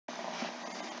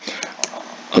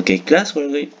Okay, class,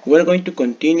 we're going to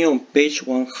continue on page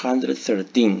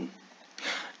 113.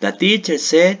 The teacher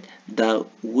said that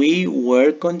we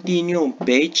were continue on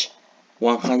page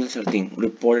 113,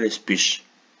 reported speech.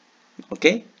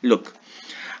 Okay, look,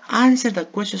 answer the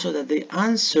question so that the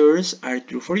answers are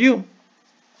true for you.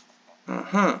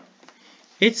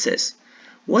 It says,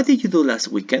 what did you do last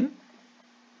weekend?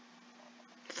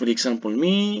 For example,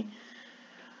 me,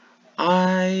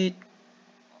 I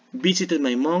visited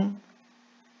my mom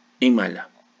in Mala.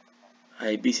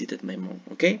 I visited my mom,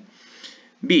 okay?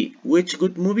 B. Which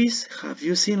good movies have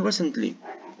you seen recently?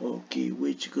 Okay,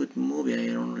 which good movie? I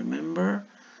don't remember.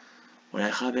 Well, I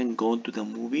haven't gone to the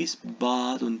movies,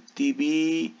 but on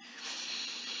TV,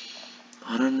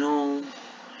 I don't know.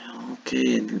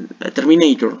 Okay,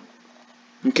 Terminator.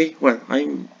 Okay, I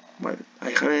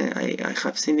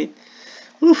have seen it.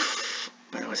 Oof,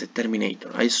 but it was a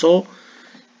Terminator. I saw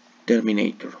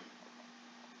Terminator.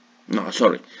 No,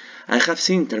 sorry, I have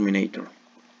seen Terminator.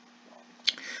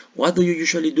 What do you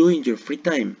usually do in your free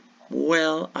time?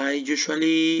 Well, I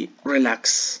usually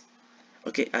relax.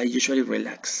 Okay, I usually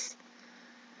relax.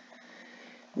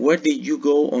 Where did you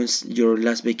go on your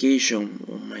last vacation?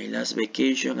 On my last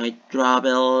vacation, I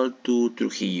traveled to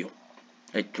Trujillo.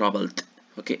 I traveled.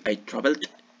 Okay, I traveled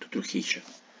to Trujillo.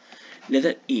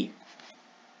 Letter E.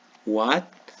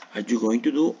 What are you going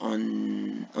to do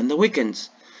on the weekends?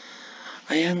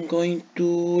 I am going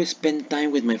to spend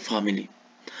time with my family.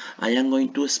 I am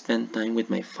going to spend time with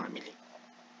my family.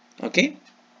 Okay?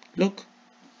 Look.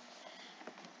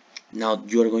 Now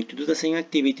you are going to do the same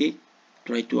activity.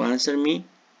 Try to answer me,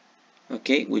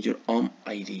 okay, with your own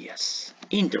ideas.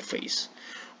 Interface.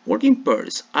 Work in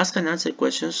pairs. Ask and answer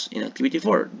questions in activity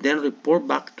 4. Then report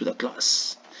back to the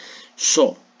class.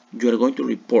 So, you are going to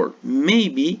report.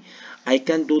 Maybe I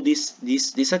can do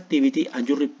this activity and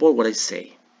you report what I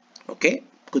say. Okay?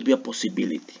 Could be a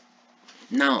possibility.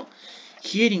 Now,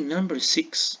 here in number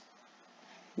 6,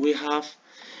 we have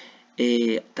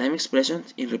time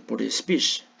expressions in reported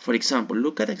speech. For example,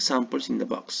 look at examples in the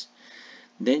box.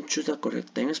 Then choose the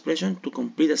correct time expression to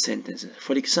complete the sentences.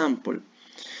 For example,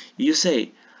 you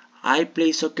say, I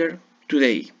play soccer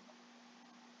today.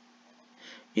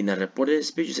 In a reported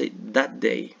speech, you say, that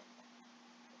day.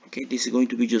 Okay, this is going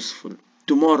to be useful.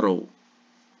 Tomorrow.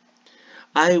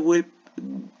 I will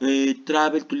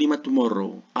travel to Lima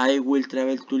tomorrow. I will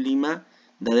travel to Lima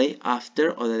the day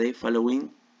after or the day following.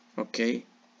 Okay,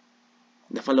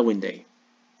 the following day.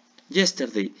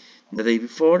 Yesterday, the day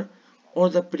before, or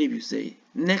the previous day.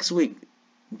 Next week,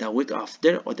 the week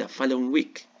after, or the following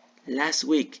week. Last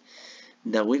week,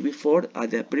 the week before, or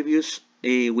the previous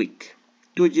week.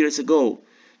 2 years ago,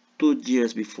 2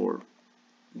 years before.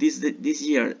 This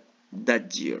year,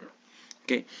 that year.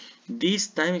 Okay, these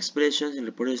time expressions in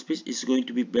reported speech is going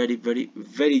to be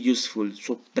very useful.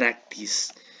 So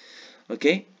practice.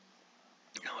 Okay,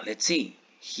 now let's see.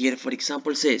 Here, for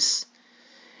example, says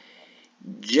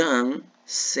John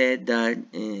said that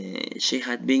she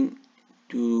had been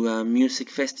to a music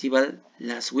festival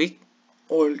last week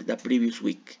or the previous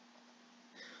week.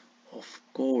 Of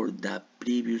course, the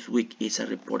previous week is a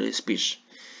reported speech.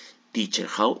 Teacher,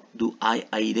 how do I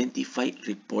identify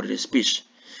reported speech?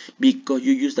 Because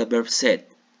you use the verb said.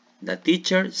 The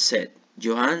teacher said,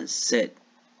 Joanne said,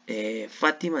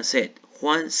 Fatima said,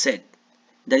 Juan said.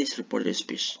 That is reported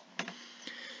speech.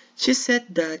 She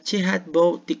said that she had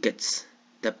bought tickets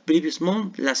the previous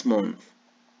month, last month.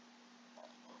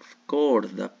 Of course,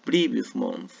 the previous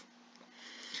month.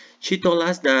 She told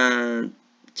us that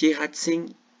she had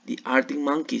seen the Arctic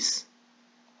monkeys.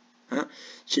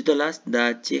 She told us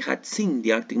that she had seen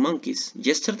the Arctic monkeys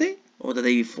yesterday or the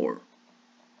day before.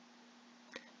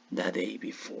 The day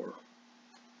before.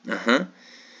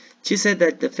 She said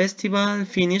that the festival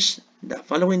finished the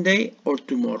following day or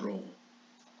tomorrow.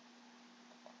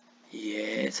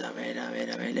 Yes, a ver,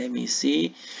 let me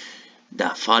see.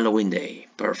 The following day.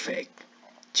 Perfect.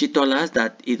 She told us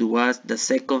that it was the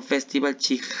second festival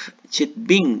she'd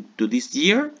been to this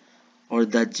year or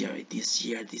that year. This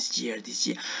year. This year,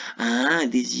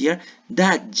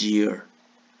 that year.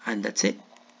 And that's it.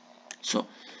 So,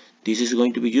 this is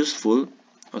going to be useful,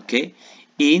 okay,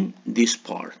 in this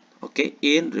part, okay,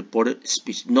 in reported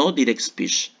speech, no direct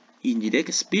speech. In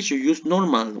direct speech, you use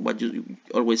normal, what you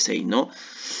always say, no?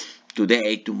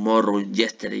 Today, tomorrow,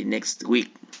 yesterday, next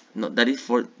week. No, that is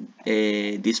for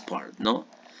this part, no?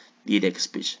 Direct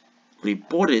speech.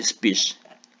 Reported speech.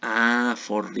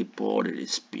 For reported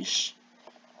speech.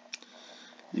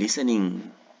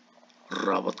 Listening.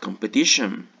 Robot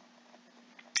competition.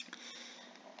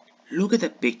 Look at the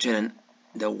picture and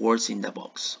the words in the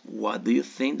box. What do you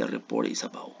think the report is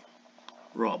about?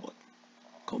 Robot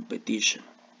competition.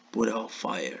 put out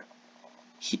fire,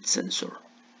 heat sensor,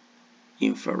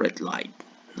 infrared light.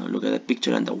 Now look at the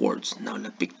picture and the words. Now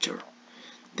the picture.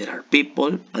 There are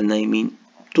people, and I mean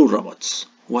 2 robots.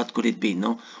 What could it be?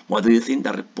 No? What do you think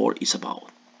the report is about?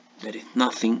 There is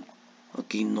nothing.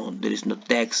 Okay, no, there is no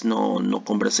text, no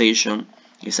conversation.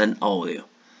 It's an audio.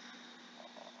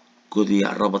 Could be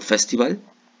a robot festival.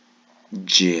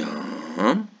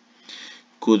 Yeah.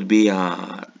 Could be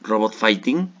a robot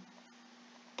fighting.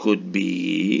 Could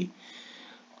be.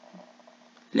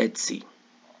 Let's see.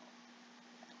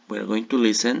 We're going to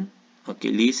listen. Okay,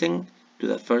 listen to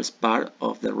the first part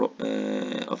of the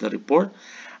report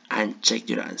and check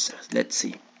your answers. Let's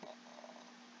see.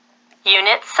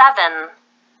 Unit 7,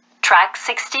 Track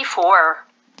 64,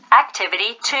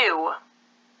 Activity 2.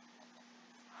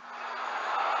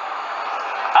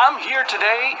 I'm here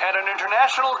today at an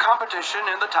international competition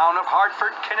in the town of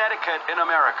Hartford, Connecticut in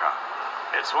America.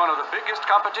 It's one of the biggest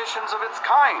competitions of its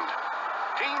kind.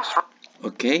 Teams from...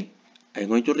 Okay, I'm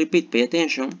going to repeat, pay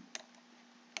attention.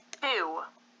 2.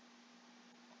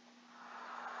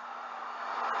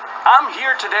 I'm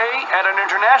here today at an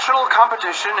international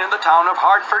competition in the town of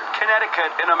Hartford,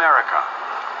 Connecticut in America.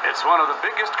 It's one of the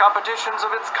biggest competitions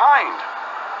of its kind.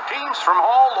 Teams from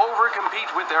all over compete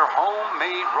with their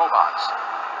homemade robots.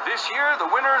 This year, the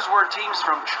winners were teams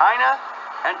from China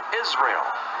and Israel.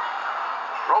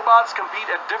 Robots compete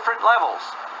at different levels,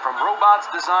 from robots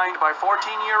designed by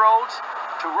 14-year-olds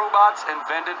to robots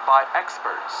invented by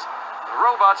experts. The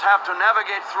robots have to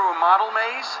navigate through a model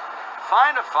maze,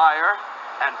 find a fire,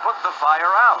 and put the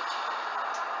fire out.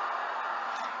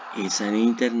 It's an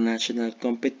international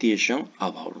competition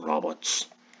about robots.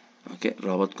 Okay,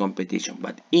 robot competition,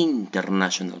 but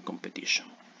international competition.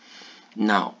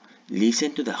 Now,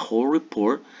 listen to the whole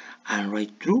report and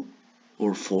write true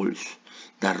or false.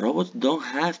 The robots don't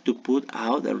have to put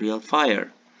out a real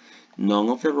fire. None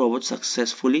of the robots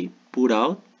successfully put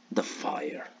out the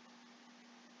fire.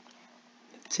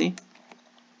 Let's see.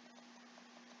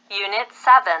 Unit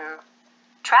 7,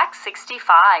 Track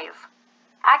 65,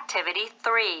 Activity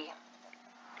 3.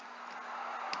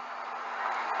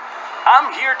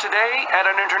 I'm here today at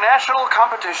an international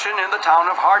competition in the town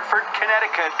of Hartford,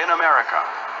 Connecticut in America.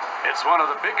 It's one of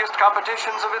the biggest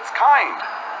competitions of its kind.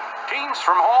 Teams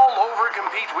from all over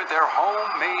compete with their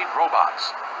homemade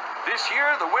robots. This year,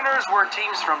 the winners were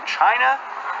teams from China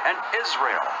and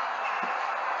Israel.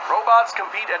 Robots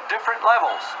compete at different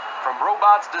levels, from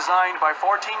robots designed by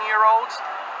 14-year-olds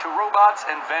to robots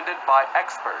invented by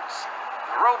experts.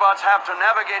 The robots have to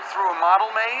navigate through a model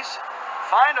maze,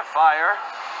 find a fire,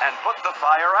 and put the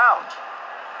fire out.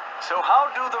 So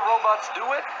how do the robots do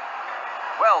it?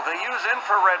 Well, they use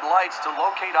infrared lights to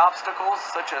locate obstacles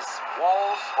such as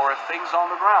walls or things on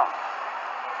the ground.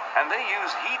 And they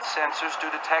use heat sensors to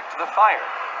detect the fire.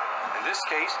 In this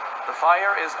case, the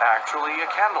fire is actually a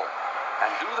candle.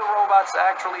 And do the robots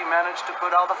actually manage to put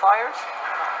out the fires?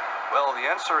 Well, the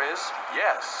answer is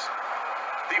yes.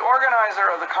 The organizer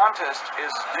of the contest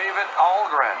is David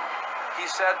Algren. He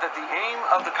said that the aim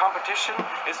of the competition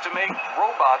is to make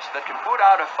robots that can put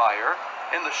out a fire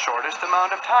in the shortest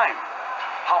amount of time.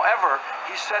 However,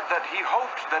 he said that he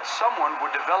hoped that someone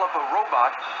would develop a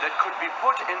robot that could be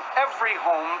put in every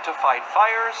home to fight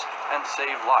fires and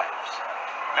save lives.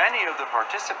 Many of the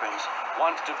participants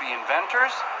want to be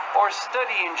inventors or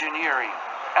study engineering,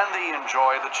 and they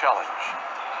enjoy the challenge.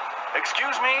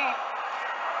 Excuse me,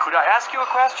 could I ask you a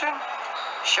question?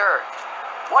 Sure.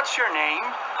 What's your name,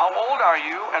 how old are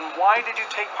you, and why did you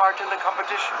take part in the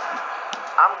competition?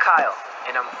 I'm Kyle,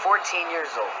 and I'm 14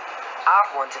 years old.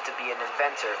 I've wanted to be an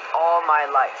inventor all my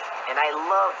life, and I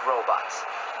love robots.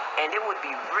 And it would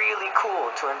be really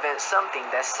cool to invent something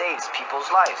that saves people's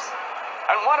lives.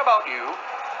 And what about you?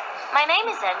 My name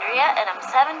is Andrea, and I'm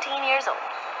 17 years old.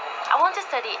 I want to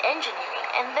study engineering,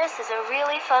 and this is a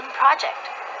really fun project.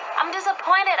 I'm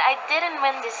disappointed I didn't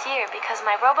win this year because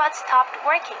my robot stopped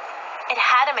working. It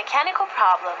had a mechanical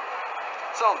problem.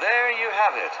 So there you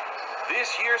have it.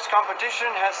 This year's competition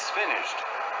has finished.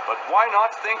 But why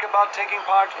not think about taking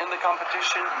part in the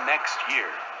competition next year?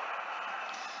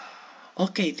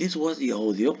 Okay, this was the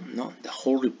audio, no, the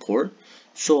whole report.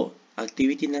 So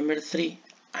activity number 3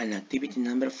 and activity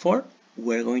number 4,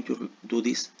 we're going to do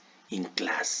this in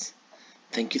class.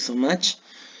 Thank you so much.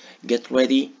 Get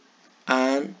ready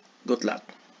and good luck.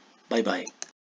 Bye bye.